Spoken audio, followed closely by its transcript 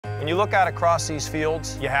When you look out across these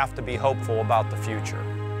fields, you have to be hopeful about the future.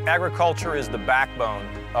 Agriculture is the backbone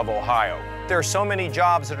of Ohio. There are so many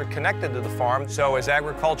jobs that are connected to the farm, so as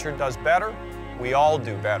agriculture does better, we all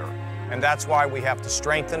do better. And that's why we have to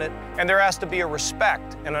strengthen it. And there has to be a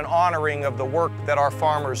respect and an honoring of the work that our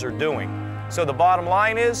farmers are doing. So the bottom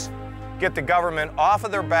line is, get the government off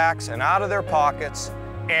of their backs and out of their pockets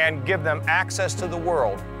and give them access to the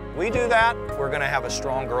world. We do that, we're going to have a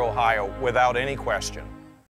stronger Ohio without any question.